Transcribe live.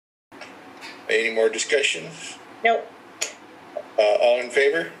Any more discussion? Nope. All in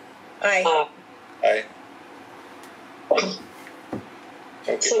favor? Aye. Aye. Okay.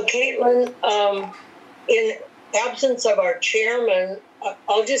 So, Caitlin, in absence of our chairman,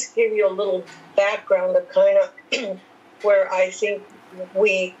 I'll just give you a little background of kind of where I think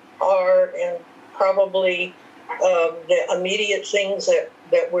we are, and probably the immediate things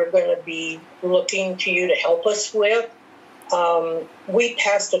that we're going to be looking to you to help us with. We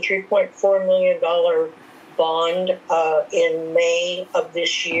passed a $3.4 million bond in May of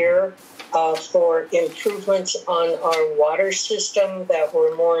this year for improvements on our water system that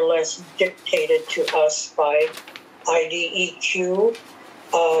were more or less dictated to us by IDEQ.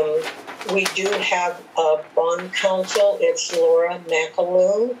 We do have a bond counsel. It's Laura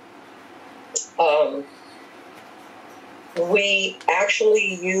McAloon. We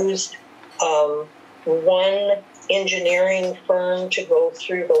actually used one engineering firm to go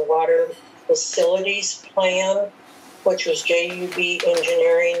through the water facilities plan, which was JUB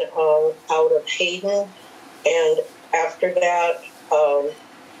Engineering out of Hayden. And after that,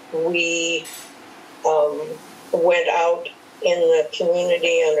 we went out in the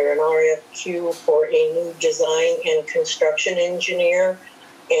community under an RFQ for a new design and construction engineer.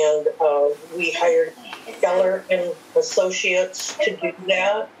 And we hired Keller and Associates to do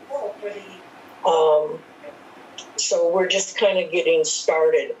that. So we're just kind of getting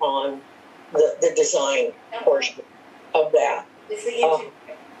started on the design portion of that. Okay,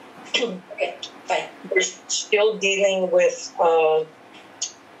 fine. We're still dealing with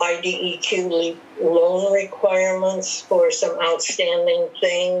IDEQ loan requirements for some outstanding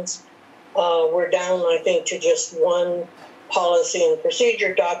things. We're down, I think, to just one policy and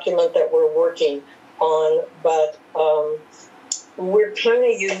procedure document that we're working on, but we're kind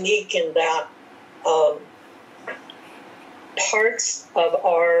of unique in that parts of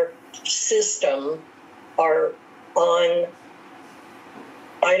our system are on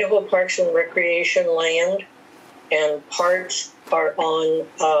Idaho Parks and Recreation land, and parts are on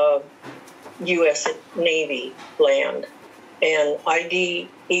U.S. Navy land. And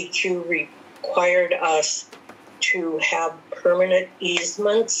IDEQ required us to have permanent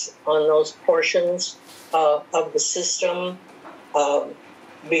easements on those portions of the system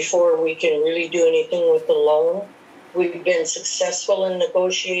before we can really do anything with the loan. We've been successful in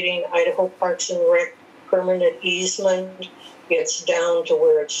negotiating Idaho Parks and Rec permanent easement. It's down to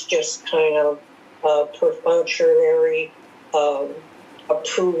where it's just kind of perfunctory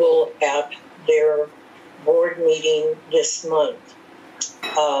approval at their board meeting this month.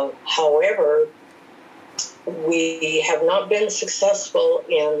 However, we have not been successful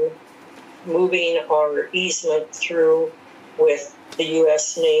in moving our easement through with the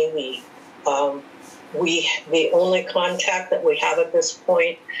U.S. Navy. The only contact that we have at this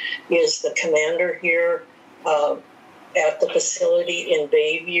point is the commander here at the facility in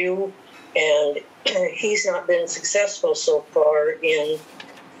Bayview, and he's not been successful so far in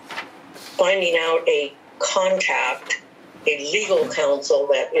finding out a contact, a legal counsel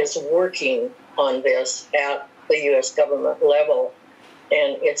that is working on this at the U.S. government level.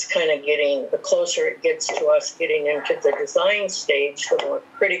 And it's kind of getting, the closer it gets to us getting into the design stage, the more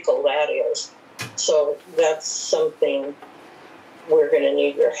critical that is. So that's something we're going to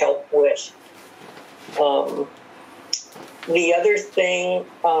need your help with. The other thing,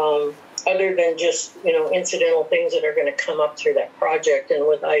 other than just, incidental things that are going to come up through that project and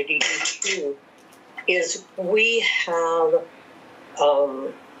with IDEQ, is we have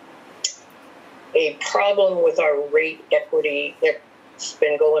a problem with our rate equity that's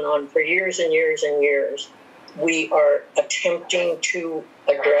been going on for years and years and years. We are attempting to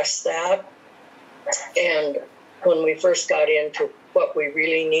address that. And when we first got into what we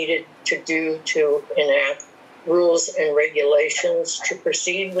really needed to do to enact rules and regulations to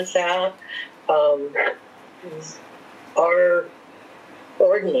proceed with that, our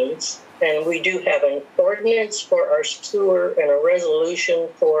ordinance, and we do have an ordinance for our sewer and a resolution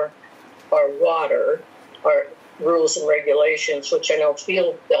for our water, our rules and regulations, which I know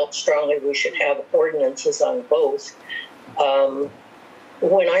Phil felt strongly we should have ordinances on both.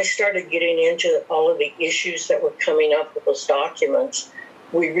 When I started getting into all of the issues that were coming up with those documents,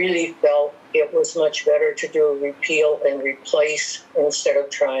 we really felt it was much better to do a repeal and replace instead of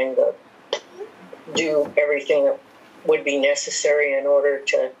trying to do everything that would be necessary in order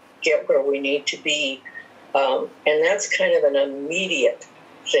to get where we need to be. And that's kind of an immediate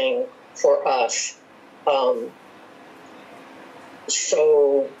thing for us.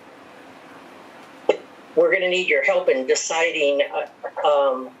 So we're going to need your help in deciding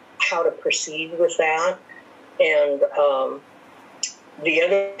how to proceed with that. And the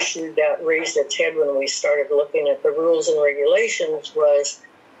other issue that raised its head when we started looking at the rules and regulations was,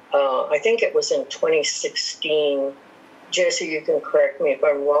 I think it was in 2016. Jesse, you can correct me if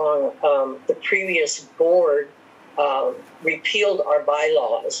I'm wrong. The previous board repealed our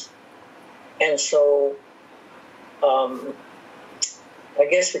bylaws. And so I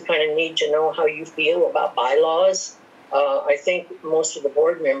guess we kind of need to know how you feel about bylaws. I think most of the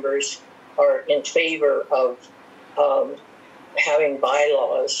board members are in favor of having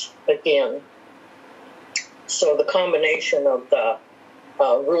bylaws again. So the combination of the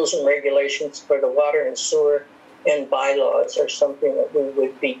rules and regulations for the water and sewer and bylaws are something that we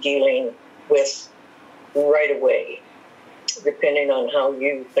would be dealing with right away, depending on how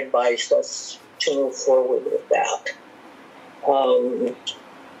you advised us to move forward with that.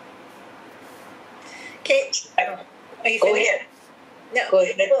 Kate, are you Go finished? ahead. No. Go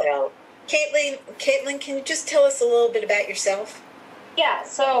ahead, Well, Al. Caitlin, can you just tell us a little bit about yourself? Yeah,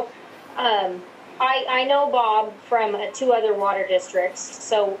 so I know Bob from 2 other water districts,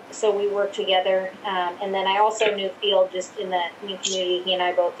 so we work together. And then I also knew Field just in the new community. He and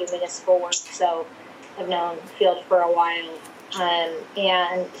I both do municipal work, so I've known Field for a while.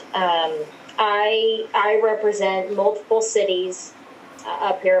 I represent multiple cities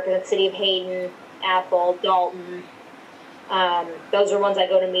up here. I represent the city of Hayden, Athol, Dalton. Those are ones I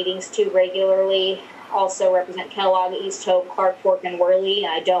go to meetings to regularly. Also represent Kellogg, East Hope, Clark Fork, and Worley.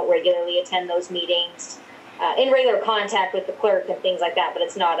 I don't regularly attend those meetings. In regular contact with the clerk and things like that, but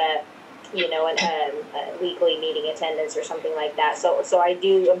it's not a weekly meeting attendance or something like that. So I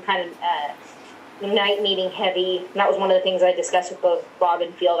do. I'm kind of night meeting heavy. And that was one of the things I discussed with both Bob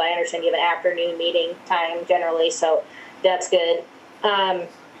and Field. I understand you have an afternoon meeting time generally, so that's good.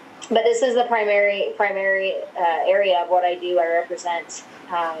 But this is the primary area of what I do. I represent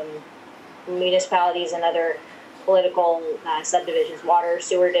municipalities and other political subdivisions, water,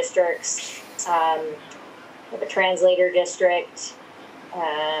 sewer districts, the translator district,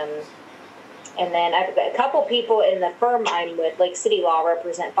 and then I've got a couple people in the firm I'm with, like City Law,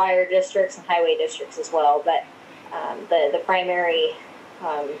 represent fire districts and highway districts as well. But the primary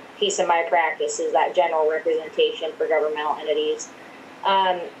piece of my practice is that general representation for governmental entities.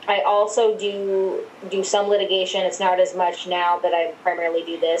 I also do some litigation. It's not as much now that I primarily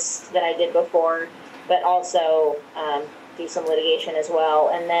do this than I did before, but also do some litigation as well.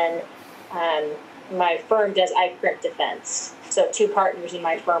 And then my firm does ICRIP defense. So 2 partners in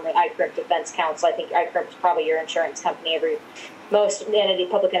my firm are ICRIP Defense Counsel. I think ICRIP is probably your insurance company. Most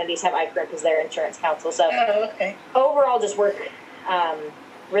public entities have ICRIP as their insurance counsel. So overall, just work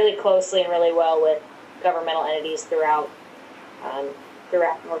really closely and really well with governmental entities throughout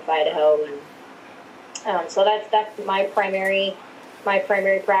North Idaho, and so that's my primary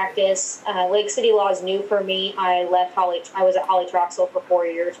practice. Lake City Law is new for me. I was at Holly Troxel for 4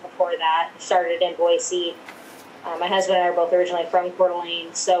 years before that. Started in Boise. My husband and I are both originally from Coeur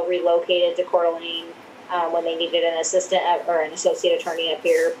d'Alene, so relocated to Coeur d'Alene when they needed an assistant or an associate attorney up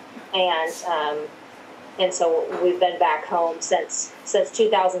here, and so we've been back home since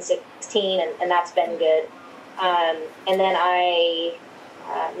 2016, and that's been good. And then I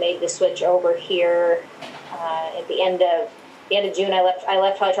made the switch over here at the end of June. I left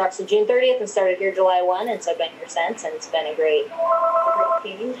Holly Troxel June 30th and started here July 1, and so I've been here since, and it's been a great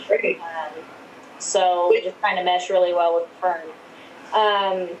change. So we just kind of mesh really well with the firm.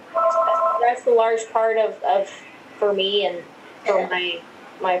 That's the large part of for me and for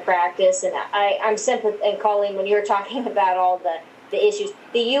my practice. And I'm sympathetic. And Colleen, when you were talking about all the issues,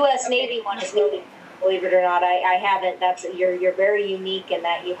 the U.S. Navy one is new. Believe it or not, I haven't. You're very unique in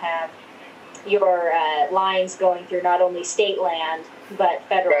that you have your lines going through not only state land but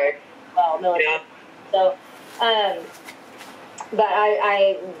federal, military. Yeah. So, but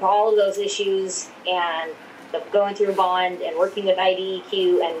I all of those issues and going through a bond and working with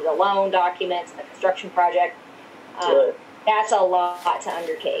IDEQ and the loan documents and the construction project, that's a lot to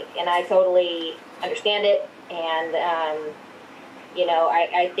undertake, and I totally understand it. And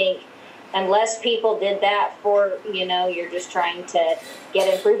I think unless people did that for, you're just trying to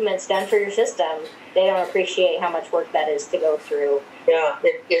get improvements done for your system, they don't appreciate how much work that is to go through. Yeah,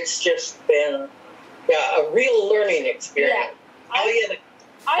 it's just been a real learning experience. Yeah.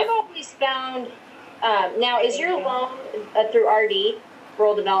 I've always found, now is your loan through RD,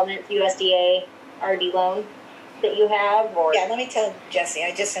 Rural Development, USDA, RD loan that you have? Or? Yeah, let me tell Jesse.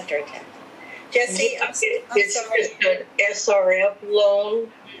 I just sent her a text. Jesse, I'm sorry. It's just an SRF loan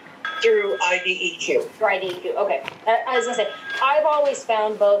through IDEQ. Through IDEQ, okay. I was going to say, I've always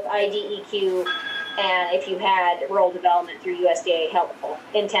found both IDEQ and if you had rural development through USDA helpful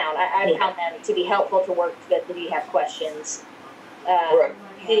in town. I found them to be helpful to work with if you have questions. Right.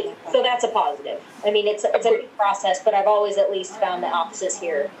 So that's a positive. I mean, it's a big process, but I've always at least found the offices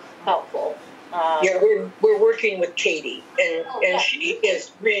here helpful. Yeah, we're working with Katie, and she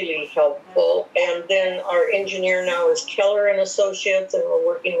is really helpful. And then our engineer now is Keller and Associates, and we're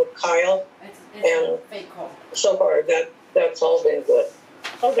working with Kyle. It's And a fake call. so far, that's all been good.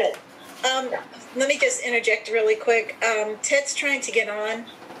 Oh, good. Let me just interject really quick. Ted's trying to get on,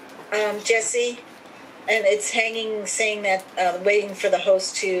 Jesse, and it's hanging saying that waiting for the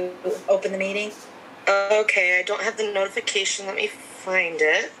host to open the meeting. Okay, I don't have the notification. Let me find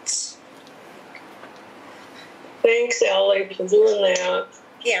it. Thanks, Allie, for doing that.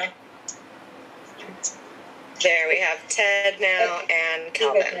 Yeah. There, we have Ted now and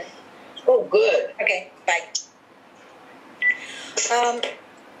Calvin. Oh, good. Okay, bye.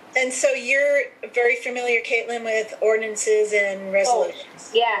 And so you're very familiar, Caitlin, with ordinances and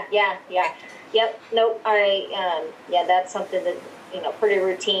resolutions. Yeah. Yep. Nope. Yeah, that's something that, pretty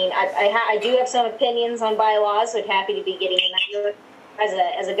routine. I do have some opinions on bylaws, so I'm happy to be getting in that.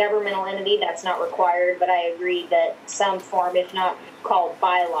 As a governmental entity, that's not required, but I agree that some form, if not called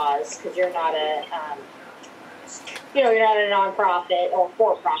bylaws, because you're not you're not a nonprofit or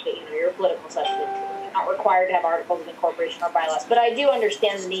for-profit, you're a political substance. You're not required to have articles of incorporation or bylaws. But I do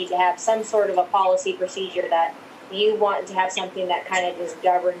understand the need to have some sort of a policy procedure that you want to have something that kind of just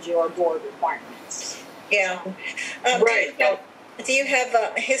governs your board requirements. Yeah. Right. Do you have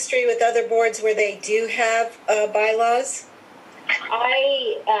a history with other boards where they do have bylaws?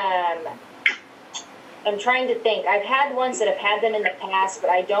 I'm trying to think. I've had ones that have had them in the past, but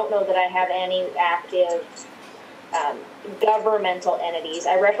I don't know that I have any active governmental entities.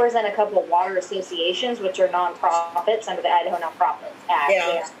 I represent a couple of water associations, which are nonprofits under the Idaho Nonprofits Act.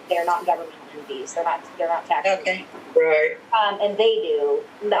 Yeah. They're not governmental entities. They're not tax. Okay. Right. And they do.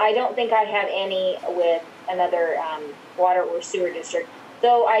 I don't think I have any with another water or sewer district.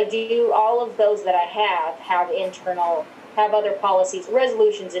 Though I do, all of those that I have other policies,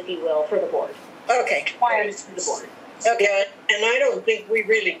 resolutions, if you will, for the board. Okay. Requirements for the board. Okay. Yeah, and I don't think we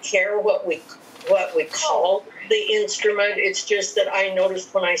really care what we call the instrument. It's just that I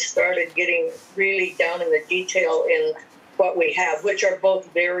noticed when I started getting really down in the detail in what we have, which are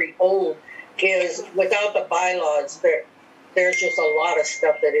both very old, is without the bylaws, there's just a lot of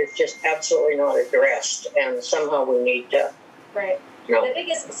stuff that is just absolutely not addressed, and somehow we need to. Right. No, the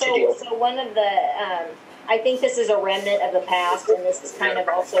biggest, so one of the, I think this is a remnant of the past, and this is kind of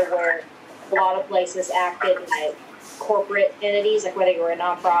also where a lot of places acted like corporate entities, like whether you're a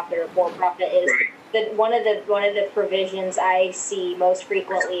nonprofit or for-profit, is that one of the provisions I see most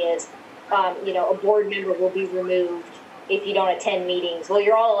frequently is, a board member will be removed if you don't attend meetings. Well,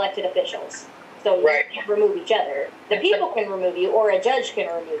 you're all elected officials, so you can't remove each other. The people can remove you, or a judge can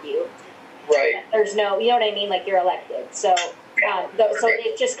remove you. Right. There's no, you know what I mean? Like, you're elected. So, so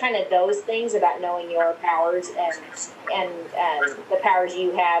it's just kind of those things about knowing your powers and the powers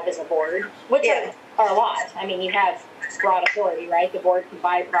you have as a board, which are a lot. I mean, you have broad authority, right? The board can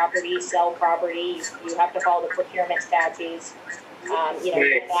buy property, sell property. You have to follow the procurement statutes.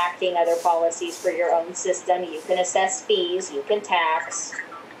 Enacting other policies for your own system. You can assess fees. You can tax.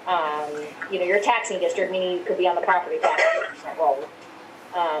 Your taxing district, meaning you could be on the property tax roll.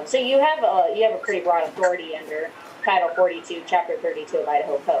 So you have a pretty broad authority under Title 42, Chapter 32 of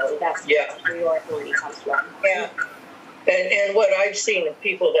Idaho Code. That's where your authority comes from. Yeah. And what I've seen of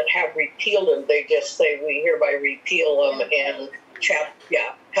people that have repealed them, they just say, we hereby repeal them, and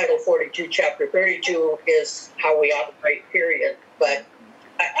Title 42, Chapter 32 is how we operate, period. But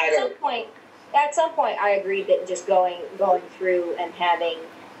I don't. At some point, I agree that just going through and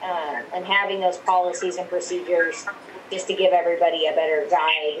having those policies and procedures just to give everybody a better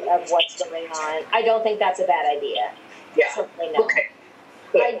guide of what's going on. I don't think that's a bad idea. Yeah. Certainly not. Okay.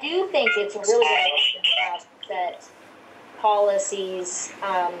 I do think it's really good that policies,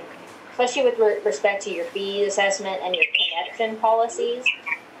 especially with respect to your fee assessment and your connection policies,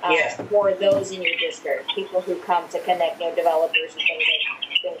 for those in your district, people who come to connect, developers and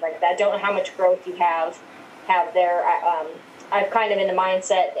things like that. Don't know how much growth you have there. I'm kind of in the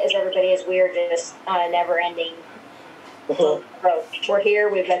mindset, as everybody is, we're just on a never-ending growth. We're here.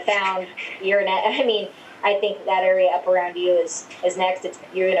 We've been found. I think that area up around you is next.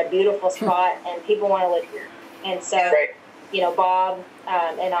 You're in a beautiful spot, and people want to live here. And so, Bob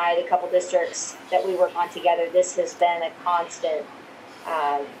and I, the couple districts that we work on together, this has been a constant.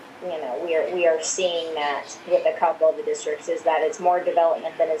 We are seeing that with a couple of the districts, is that it's more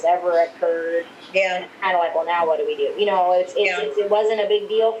development than has ever occurred. Yeah. Kind of like, well, now what do we do? It wasn't a big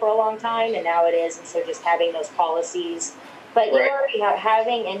deal for a long time, and now it is. And so just having those policies, but you already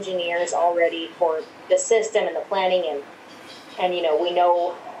having engineers already for the system and the planning And, we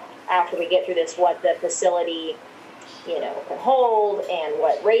know after we get through this what the facility, can hold and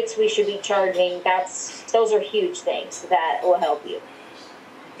what rates we should be charging. Those are huge things that will help you.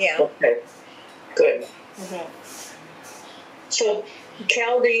 Yeah. Okay, good. Mm-hmm. So,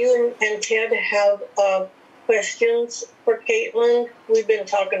 Cal, do you and Ted have questions for Caitlin? We've been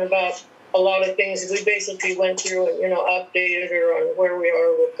talking about a lot of things. We basically went through and, updated her on where we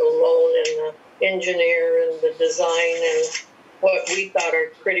are with the loan and the engineer and the design and what we thought our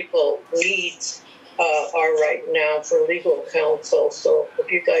critical needs are right now for legal counsel. So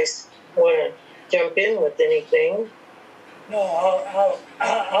if you guys want to jump in with anything. No,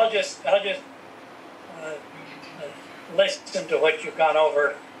 I'll just listen to what you've gone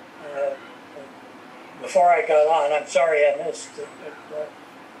over before I got on. I'm sorry I missed it.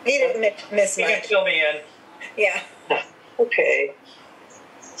 You didn't miss You can much. fill me in. Yeah. Okay.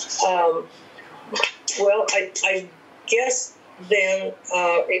 Well, I guess then,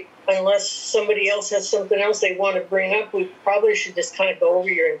 unless somebody else has something else they want to bring up, we probably should just kind of go over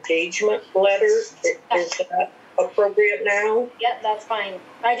your engagement letter. Is that appropriate now? Yep, that's fine.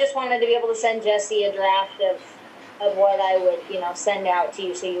 I just wanted to be able to send Jesse a draft of what I would, send out to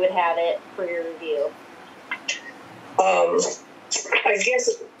you so you would have it for your review. I guess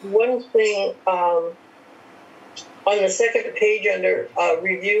one thing on the second page under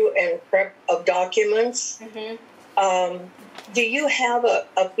review and prep of documents, Mm-hmm. Do you have a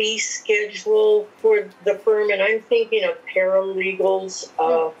fee schedule for the firm? And I'm thinking of paralegals,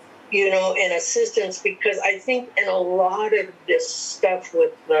 and assistants, because I think in a lot of this stuff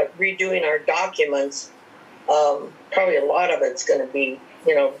with redoing our documents, probably a lot of it's going to be,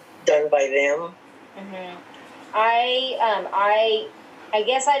 done by them. Mm-hmm. I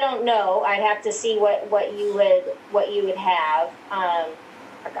guess I don't know. I'd have to see what you would have.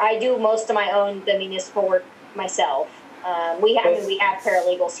 I do most of my own the municipal work myself. We have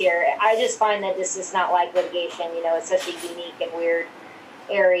paralegals here. I just find that this is not like litigation. It's such a unique and weird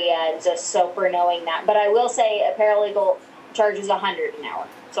area, and just so for knowing that. But I will say a paralegal charges $100 an hour.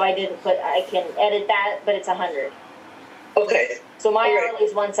 So I can edit that, but it's $100. Okay. So my All right. hourly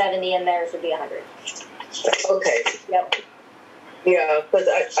is $170, and theirs would be $100. Okay. Yep. Yeah, but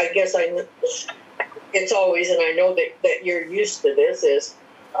I guess it's always, and I know that you're used to this, is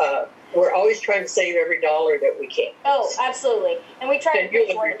we're always trying to save every dollar that we can. Oh, absolutely. And we try to Then you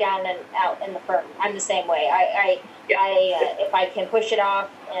push work down and out in the firm. I'm the same way. I if I can push it off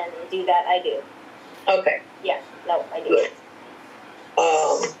and do that, I do. Okay. Yeah. No, I do. Good.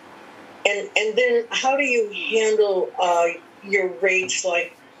 And then how do you handle your rates?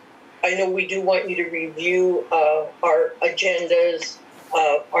 Like, I know we do want you to review our agendas,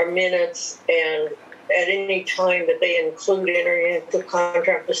 our minutes, and at any time that they include entering into a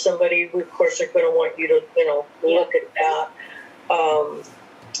contract with somebody, we, of course, are going to want you to, look at that.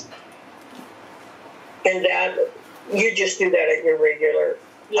 And that, you just do that at your regular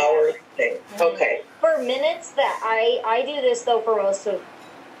hour thing. Mm-hmm. Okay. For minutes, that I do this though for most of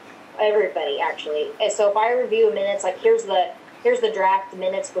everybody actually. And so if I review minutes, like here's the draft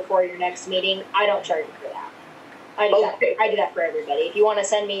minutes before your next meeting, I don't charge you for that. I do that for everybody. If you want to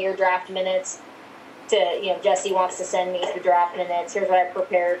send me your draft minutes, Jesse wants to send me the draft minutes. Here's what I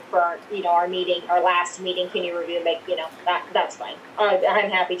prepared for our meeting, our last meeting. Can you review and make that's fine. I'm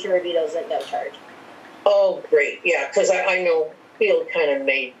happy to review those at no charge. Oh, great. Yeah, because I know Field kind of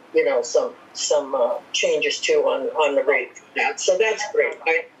made, some changes too on the rate. So that's great.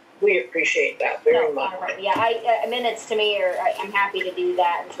 We appreciate that very much. Right. Yeah, minutes to me I'm happy to do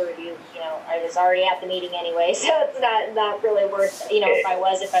that and to review. I was already at the meeting anyway, so it's not really worth. Okay. If I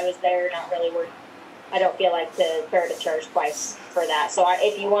was there, not really worth. I don't feel like fair to charge twice for that. So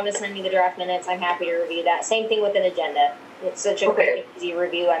if you want to send me the draft minutes, I'm happy to review that. Same thing with an agenda. It's such a quick, easy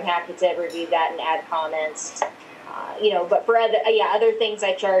review. I'm happy to review that and add comments. But for other things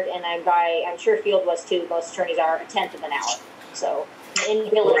I charge, and I'm sure Field was too. Most attorneys are a tenth of an hour. So in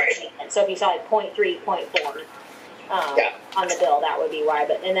billing statement. So if you saw like 0.3, 0.4 on the bill, that would be why.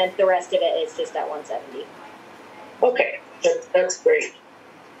 And then the rest of it is just at 170. Okay, that's great.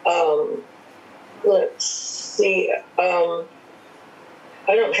 Let's see. I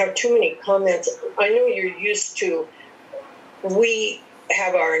don't have too many comments. I know you're used to. We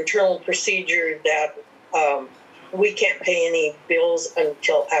have our internal procedure that we can't pay any bills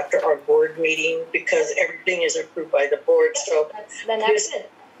until after our board meeting because everything is approved by the board. So that's good.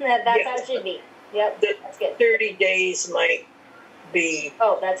 That's how it should be. Yep, that's good. 30 days might be.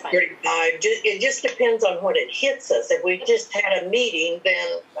 Oh, that's fine. 35. It just depends on when it hits us. If we just had a meeting,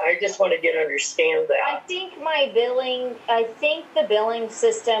 then I just wanted you to understand that. I think the billing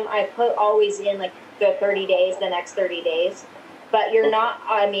system I put always in like the 30 days, the next 30 days. But you're not,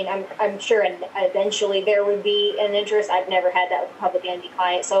 I mean, I'm sure eventually there would be an interest. I've never had that with a public entity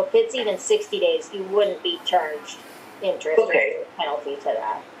client. So if it's even 60 days, you wouldn't be charged interest or penalty to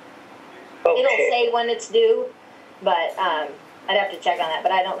that. Okay. It'll say when it's due, but I'd have to check on that.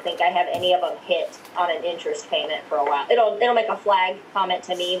 But I don't think I have any of them hit on an interest payment for a while. It'll make a flag comment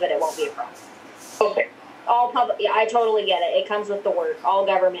to me, but it won't be a problem. Okay. All public, yeah, I totally get it. It comes with the work. All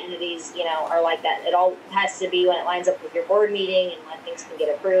government entities, you know, are like that. It all has to be when it lines up with your board meeting and when things can get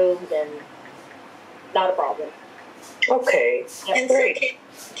approved, and not a problem. Okay. Yep. And so,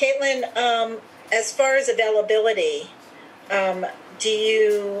 Caitlin, as far as availability, do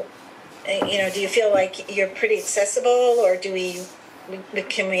you feel like you're pretty accessible, or can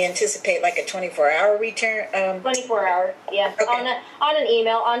we anticipate like a 24-hour return? 24-hour, yeah. Okay. On an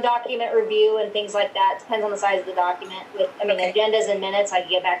email, on document review and things like that. Depends on the size of the document. Okay. Agendas and minutes, I can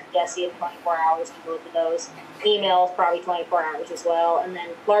get back to Jesse in 24 hours to both of those. Emails, probably 24 hours as well. And then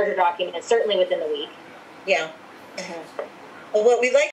larger documents, certainly within the week. Yeah. Mm-hmm. Well, what we like